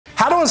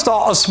How to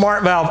install a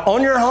smart valve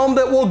on your home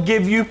that will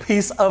give you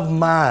peace of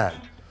mind.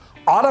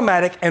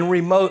 Automatic and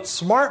remote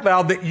smart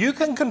valve that you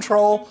can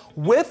control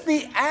with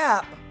the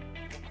app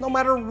no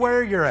matter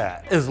where you're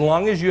at, as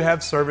long as you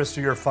have service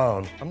to your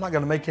phone. I'm not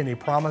gonna make any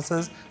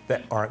promises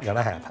that aren't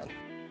gonna happen.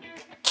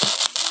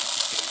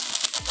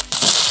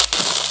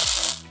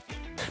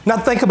 Now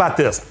think about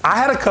this. I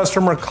had a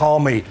customer call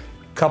me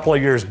a couple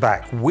of years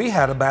back. We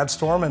had a bad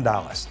storm in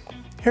Dallas.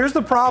 Here's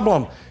the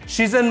problem.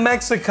 She's in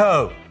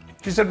Mexico.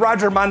 She said,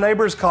 Roger, my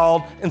neighbors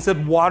called and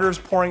said water's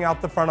pouring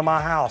out the front of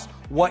my house.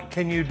 What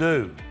can you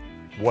do?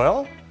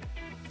 Well,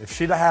 if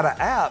she'd have had an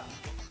app,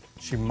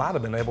 she might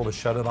have been able to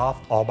shut it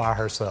off all by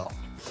herself.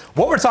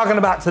 What we're talking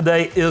about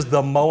today is the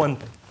Moen.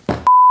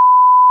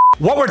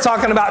 What we're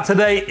talking about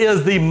today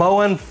is the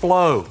Moen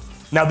Flow.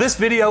 Now this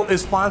video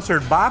is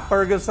sponsored by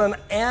Ferguson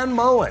and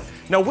Moen.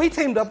 Now we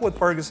teamed up with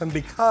Ferguson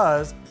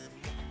because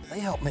they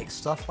help make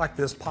stuff like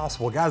this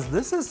possible. Guys,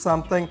 this is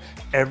something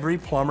every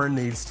plumber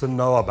needs to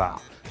know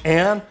about.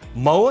 And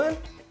Moen,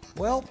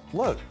 well,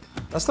 look,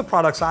 that's the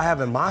products I have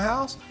in my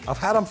house. I've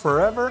had them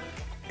forever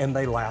and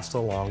they last a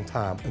long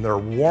time and their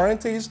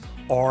warranties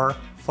are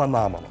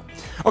phenomenal.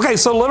 Okay,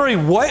 so literally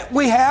what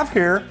we have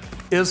here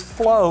is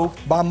Flow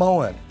by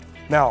Moen.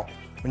 Now,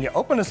 when you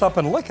open this up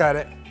and look at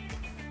it,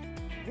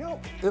 you know,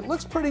 it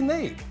looks pretty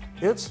neat.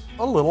 It's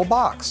a little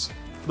box.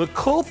 The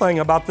cool thing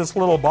about this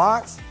little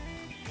box,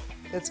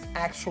 it's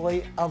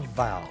actually a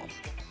valve.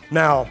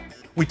 Now,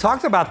 we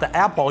talked about the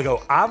app a while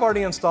ago. I've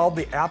already installed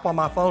the app on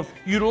my phone.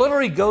 You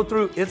literally go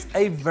through, it's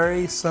a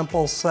very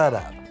simple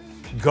setup.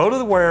 Go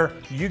to where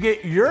you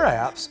get your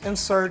apps and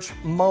search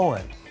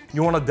Moen.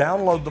 You want to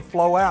download the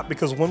Flow app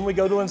because when we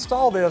go to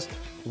install this,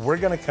 we're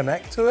going to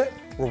connect to it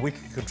where we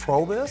can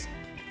control this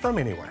from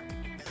anywhere.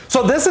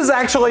 So this is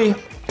actually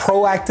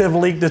proactive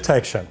leak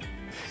detection.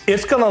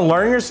 It's gonna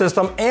learn your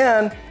system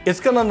and it's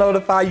gonna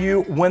notify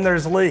you when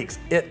there's leaks.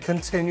 It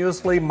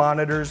continuously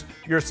monitors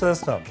your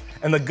system.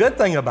 And the good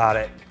thing about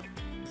it,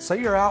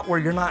 say you're out where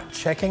you're not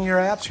checking your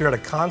apps, you're at a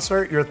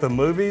concert, you're at the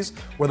movies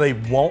where they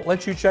won't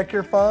let you check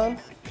your phone,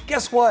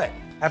 guess what?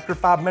 After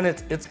 5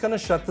 minutes, it's gonna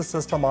shut the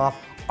system off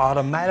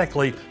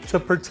automatically to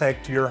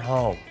protect your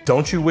home.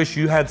 Don't you wish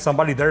you had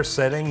somebody there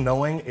sitting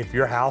knowing if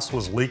your house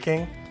was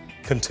leaking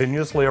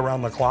continuously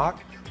around the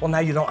clock? Well, now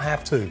you don't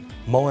have to.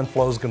 Moen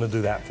Flow is gonna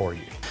do that for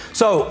you.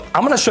 So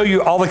I'm gonna show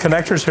you all the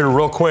connectors here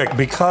real quick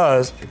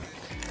because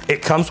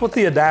it comes with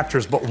the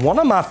adapters, but one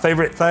of my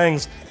favorite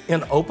things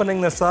in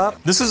opening this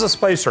up, this is a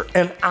spacer,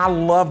 and I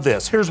love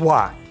this. Here's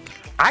why.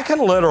 I can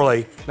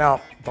literally,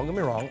 now, don't get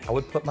me wrong, I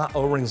would put my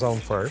O-rings on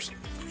first,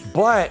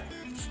 but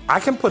I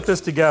can put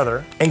this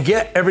together and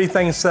get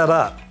everything set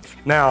up.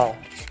 Now,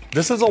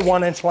 this is a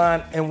 1-inch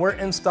line, and we're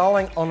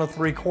installing on a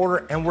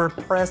 3/4, and we're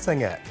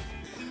pressing it.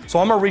 So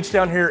I'm gonna reach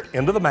down here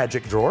into the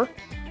magic drawer,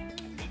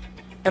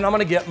 and I'm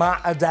gonna get my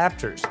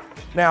adapters.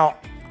 Now,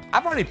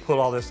 I've already put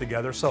all this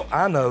together, so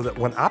I know that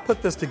when I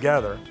put this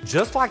together,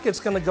 just like it's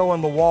gonna go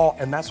in the wall,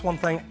 and that's one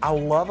thing I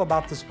love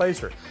about the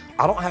spacer.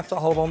 I don't have to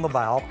hold on the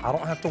valve. I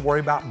don't have to worry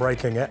about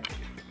breaking it.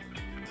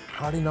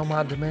 I already know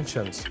my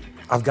dimensions.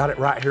 I've got it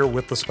right here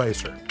with the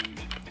spacer.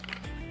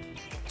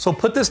 So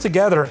put this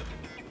together.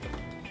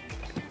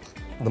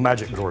 The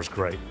magic drawer is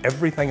great.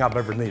 Everything I've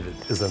ever needed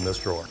is in this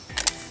drawer.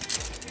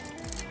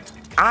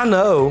 I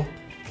know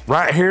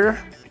right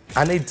here,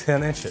 I need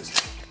 10 inches.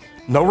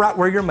 Know right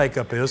where your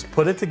makeup is,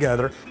 put it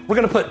together. We're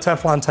gonna put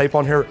Teflon tape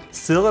on here,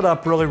 seal it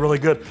up really, really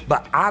good,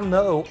 but I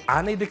know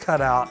I need to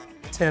cut out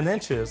 10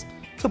 inches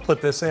to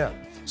put this in.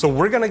 So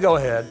we're gonna go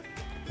ahead,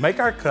 make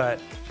our cut,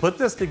 put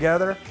this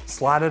together,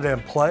 slide it in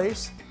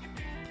place,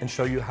 and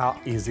show you how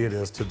easy it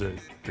is to do.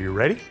 Are you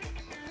ready?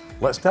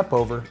 Let's step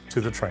over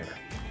to the trainer.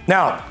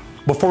 Now,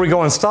 before we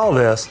go install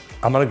this,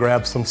 I'm gonna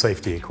grab some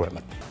safety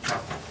equipment.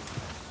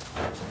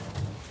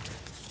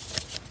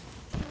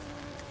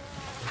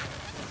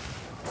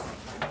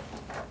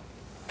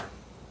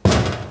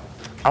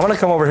 I'm gonna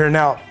come over here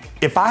now.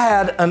 If I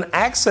had an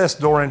access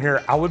door in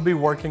here, I would be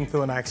working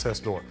through an access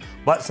door.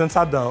 But since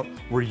I don't,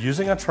 we're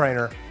using a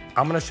trainer.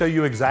 I'm gonna show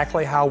you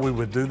exactly how we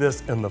would do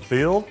this in the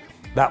field.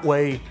 That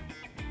way,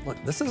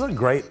 look, this is a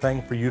great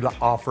thing for you to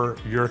offer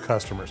your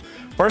customers.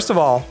 First of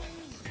all,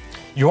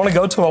 you wanna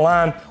go to a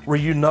line where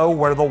you know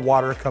where the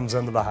water comes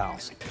into the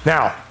house.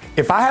 Now,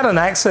 if I had an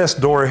access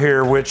door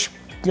here, which,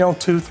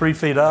 2-3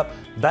 feet up,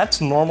 that's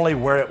normally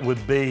where it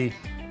would be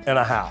in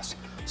a house.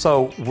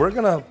 So we're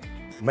gonna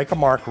make a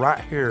mark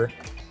right here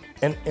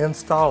and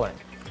install it.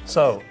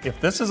 So if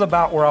this is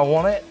about where I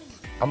want it,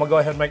 I'm gonna go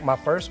ahead and make my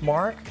first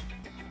mark.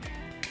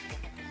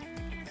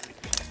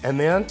 And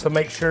then to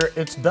make sure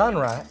it's done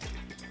right,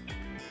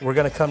 we're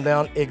gonna come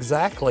down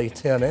exactly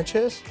 10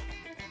 inches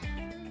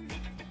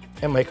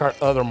and make our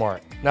other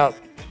mark. Now,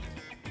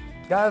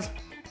 guys,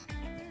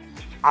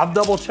 I've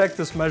double checked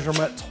this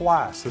measurement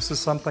twice. This is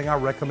something I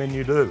recommend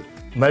you do.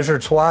 Measure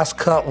twice,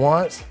 cut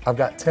once. I've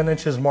got 10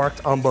 inches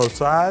marked on both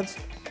sides.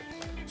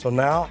 So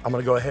now I'm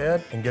gonna go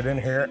ahead and get in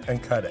here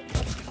and cut it.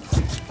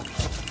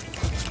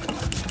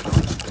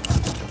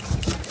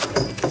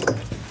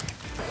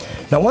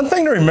 Now, one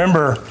thing to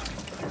remember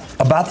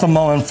about the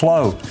Moen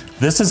flow.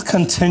 This is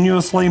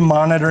continuously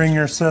monitoring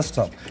your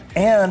system,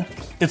 and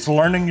it's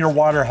learning your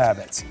water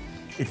habits.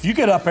 If you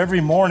get up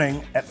every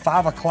morning at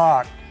 5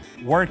 o'clock,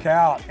 work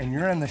out, and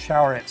you're in the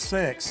shower at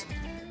 6,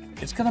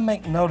 it's gonna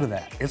make note of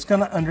that. It's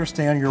gonna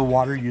understand your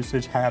water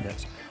usage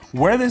habits.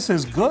 Where this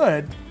is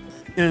good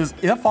is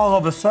if all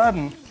of a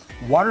sudden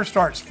water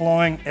starts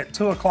flowing at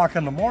 2 o'clock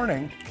in the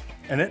morning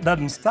and it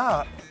doesn't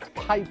stop.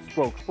 Pipe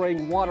stroke,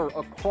 spraying water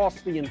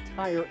across the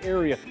entire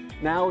area.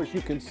 Now, as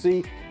you can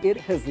see, it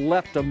has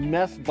left a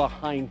mess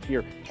behind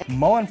here.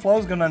 Moen Flow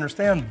is gonna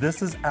understand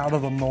this is out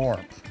of the norm.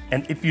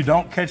 And if you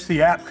don't catch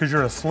the app because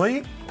you're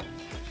asleep,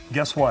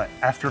 guess what?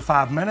 After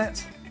 5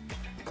 minutes,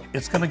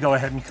 it's gonna go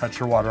ahead and cut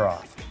your water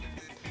off.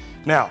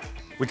 Now,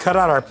 we cut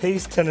out our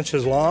piece 10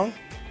 inches long.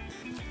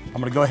 I'm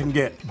gonna go ahead and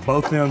get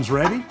both ends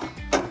ready.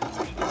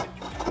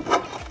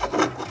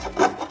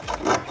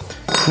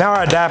 Now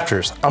our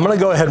adapters, I'm gonna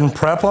go ahead and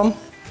prep them.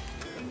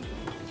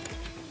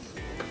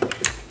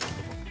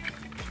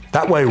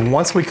 That way,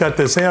 once we cut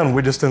this in,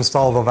 we just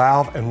install the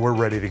valve and we're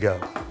ready to go.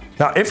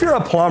 Now, if you're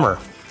a plumber,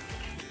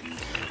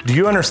 do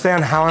you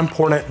understand how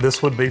important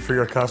this would be for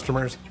your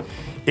customers?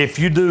 If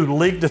you do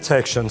leak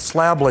detection,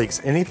 slab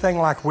leaks, anything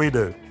like we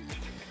do,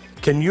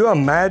 can you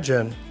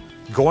imagine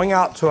going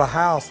out to a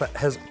house that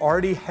has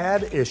already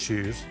had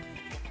issues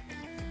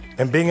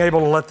and being able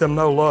to let them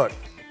know, look,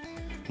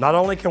 not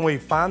only can we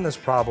find this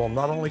problem,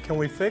 not only can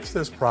we fix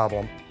this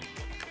problem,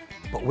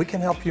 but we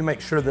can help you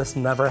make sure this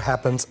never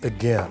happens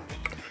again.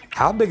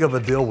 How big of a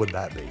deal would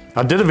that be?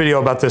 I did a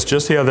video about this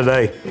just the other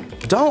day.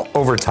 Don't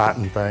over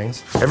tighten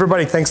things.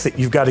 Everybody thinks that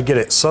you've got to get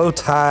it so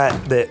tight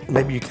that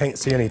maybe you can't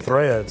see any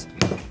threads.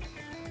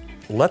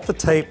 Let the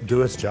tape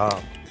do its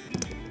job.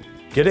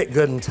 Get it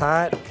good and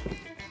tight.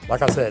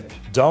 Like I said,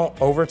 don't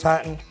over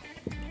tighten.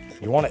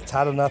 You want it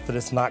tight enough that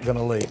it's not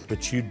gonna leak,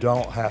 but you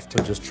don't have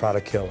to just try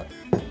to kill it.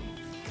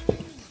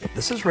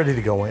 This is ready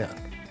to go in.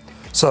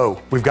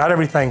 So we've got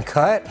everything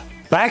cut.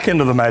 Back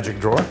into the magic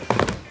drawer.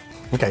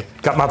 Okay,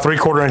 got my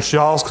 3/4 inch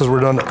jaws because we're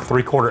doing a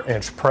 3/4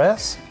 inch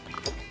press.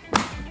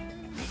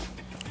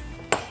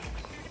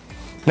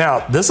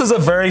 Now, this is a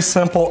very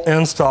simple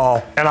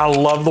install, and I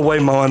love the way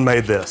Moen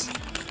made this.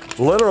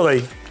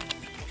 Literally,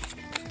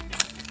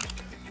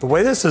 the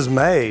way this is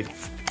made,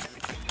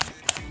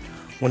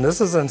 when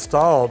this is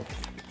installed,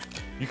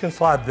 you can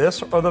slide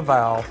this or the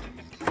valve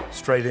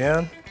straight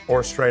in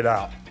or straight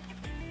out.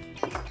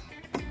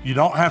 You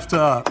don't have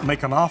to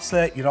make an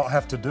offset, you don't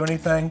have to do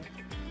anything.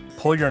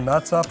 Pull your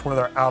nuts up where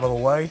they're out of the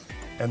way,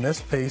 and this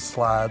piece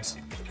slides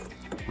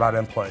right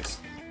in place.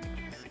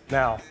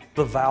 Now,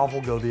 the valve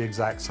will go the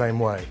exact same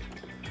way.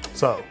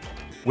 So,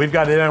 we've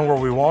got it in where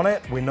we want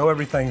it. We know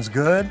everything's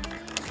good.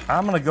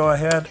 I'm gonna go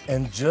ahead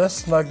and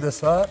just snug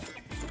this up.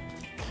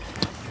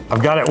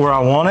 I've got it where I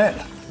want it.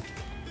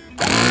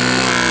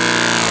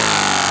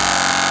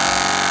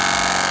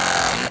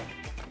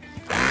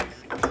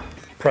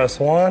 Press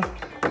 1.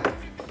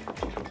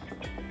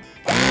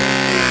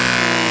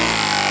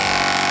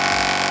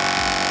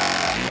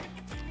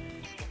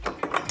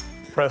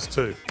 Press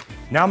 2.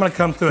 Now I'm gonna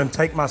come through and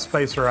take my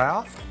spacer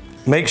out.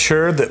 Make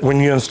sure that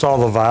when you install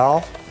the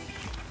valve,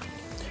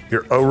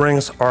 your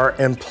O-rings are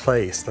in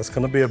place. That's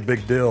gonna be a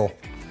big deal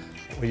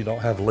when you don't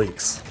have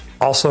leaks.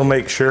 Also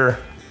make sure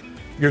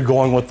you're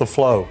going with the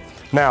flow.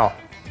 Now,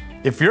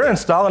 if you're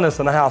installing this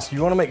in a house,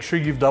 you wanna make sure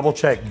you've double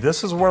checked.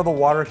 This is where the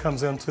water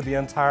comes into the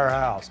entire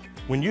house.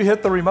 When you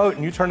hit the remote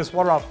and you turn this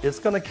water off, it's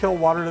gonna kill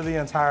water to the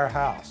entire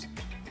house.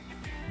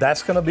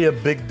 That's gonna be a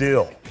big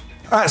deal.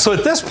 All right, so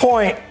at this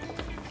point,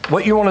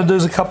 what you wanna do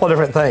is a couple of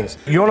different things.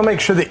 You wanna make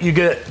sure that you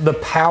get the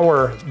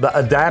power, the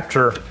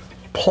adapter,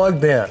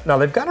 plugged in. Now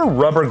they've got a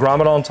rubber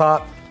grommet on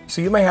top,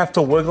 so you may have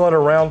to wiggle it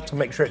around to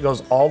make sure it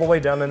goes all the way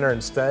down in there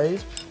and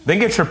stays. Then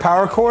get your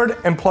power cord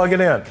and plug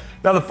it in.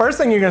 Now the first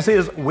thing you're gonna see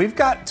is we've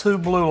got 2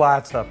 blue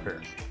lights up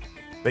here.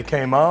 They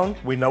came on,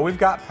 we know we've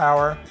got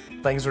power,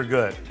 things are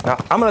good. Now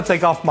I'm gonna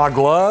take off my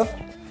glove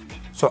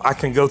so I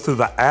can go through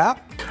the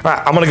app. All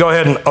right, I'm gonna go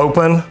ahead and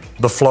open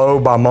the Flow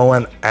by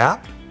Moen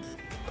app.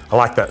 I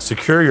like that.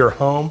 Secure your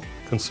home,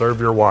 conserve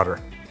your water.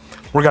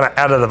 We're gonna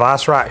add a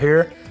device right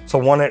here. It's a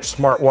 1-inch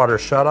smart water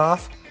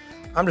shutoff.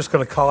 I'm just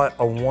gonna call it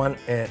a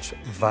 1-inch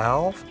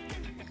valve.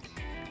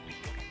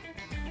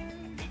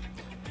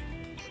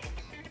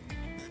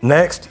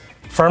 Next,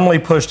 firmly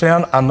pushed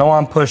in. I know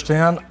I'm pushed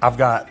in. I've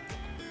got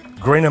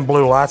green and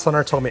blue lights on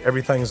there telling me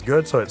everything's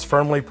good, so it's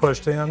firmly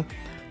pushed in.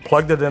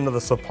 Plugged it into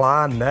the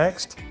supply.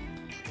 Next,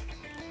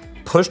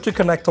 push to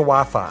connect to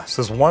Wi-Fi. It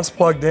says once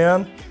plugged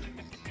in,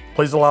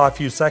 please allow a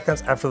few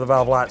seconds after the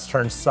valve lights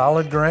turn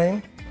solid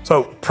green.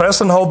 So press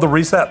and hold the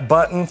reset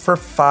button for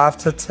 5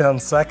 to 10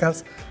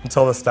 seconds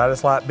until the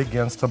status light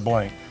begins to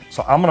blink.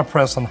 So I'm gonna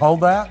press and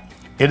hold that.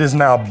 It is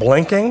now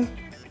blinking.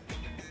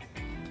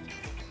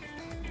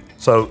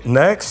 So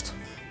next,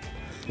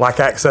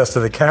 like access to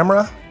the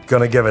camera,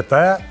 gonna give it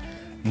that.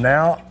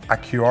 Now I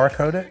QR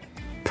code it.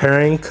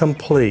 Pairing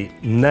complete,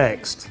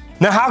 next.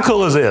 Now how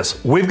cool is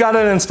this? We've got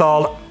it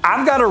installed.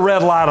 I've got a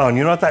red light on.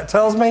 You know what that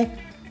tells me?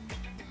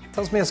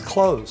 Tells me it's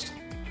closed.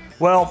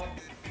 Well,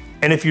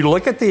 And if you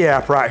look at the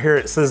app right here,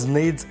 it says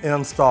needs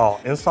install.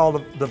 Install the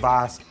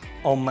device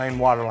on main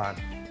water line.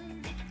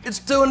 It's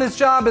doing its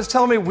job. It's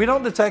telling me we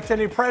don't detect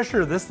any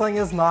pressure. This thing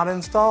is not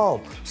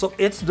installed. So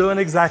it's doing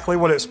exactly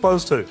what it's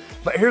supposed to.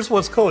 But here's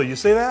what's cool. You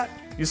see that?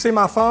 You see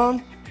my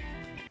phone?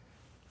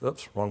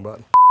 Oops, wrong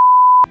button.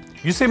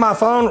 You see my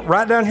phone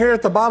right down here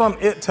at the bottom?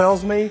 It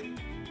tells me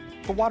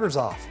the water's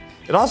off.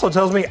 It also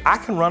tells me I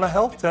can run a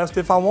health test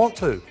if I want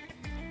to.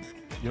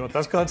 You know what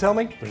that's gonna tell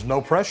me? There's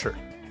no pressure.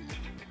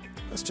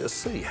 Let's just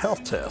see,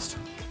 health test.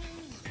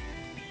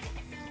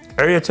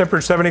 Area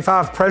temperature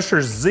 75,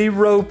 pressure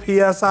 0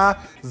 PSI,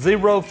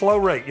 0 flow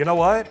rate. You know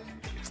what?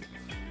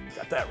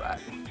 Got that right.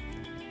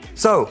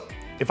 So,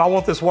 if I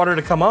want this water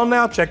to come on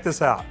now, check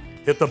this out.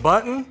 Hit the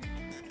button,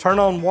 turn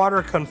on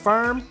water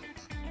confirm.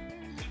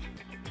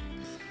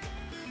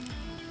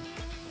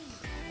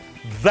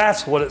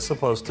 That's what it's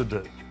supposed to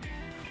do.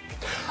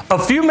 A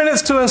few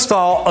minutes to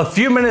install, a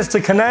few minutes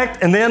to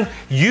connect, and then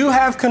you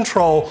have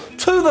control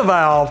to the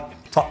valve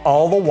to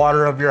all the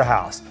water of your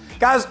house.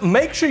 Guys,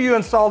 make sure you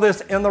install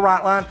this in the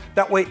right line.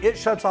 That way it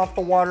shuts off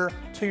the water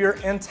to your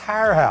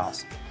entire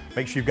house.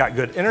 Make sure you've got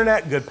good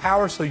internet, good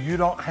power, so you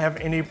don't have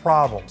any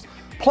problems.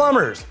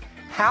 Plumbers,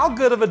 how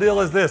good of a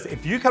deal is this?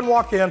 If you can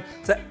walk in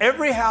to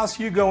every house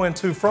you go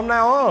into from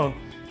now on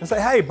and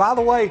say, hey, by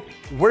the way,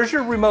 where's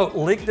your remote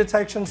leak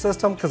detection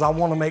system? Because I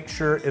want to make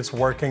sure it's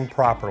working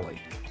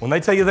properly. When they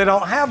tell you they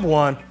don't have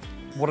one,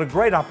 what a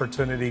great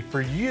opportunity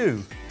for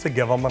you to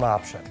give them an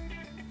option.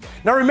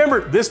 Now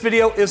remember, this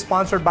video is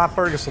sponsored by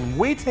Ferguson.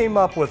 We team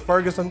up with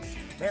Ferguson,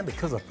 man,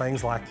 because of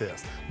things like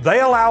this. They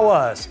allow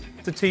us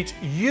to teach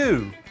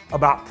you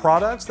about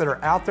products that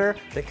are out there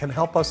that can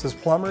help us as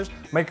plumbers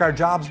make our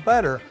jobs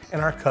better and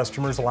our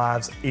customers'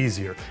 lives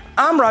easier.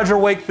 I'm Roger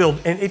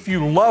Wakefield, and if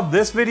you love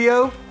this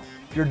video,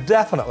 you're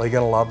definitely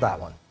gonna love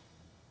that one.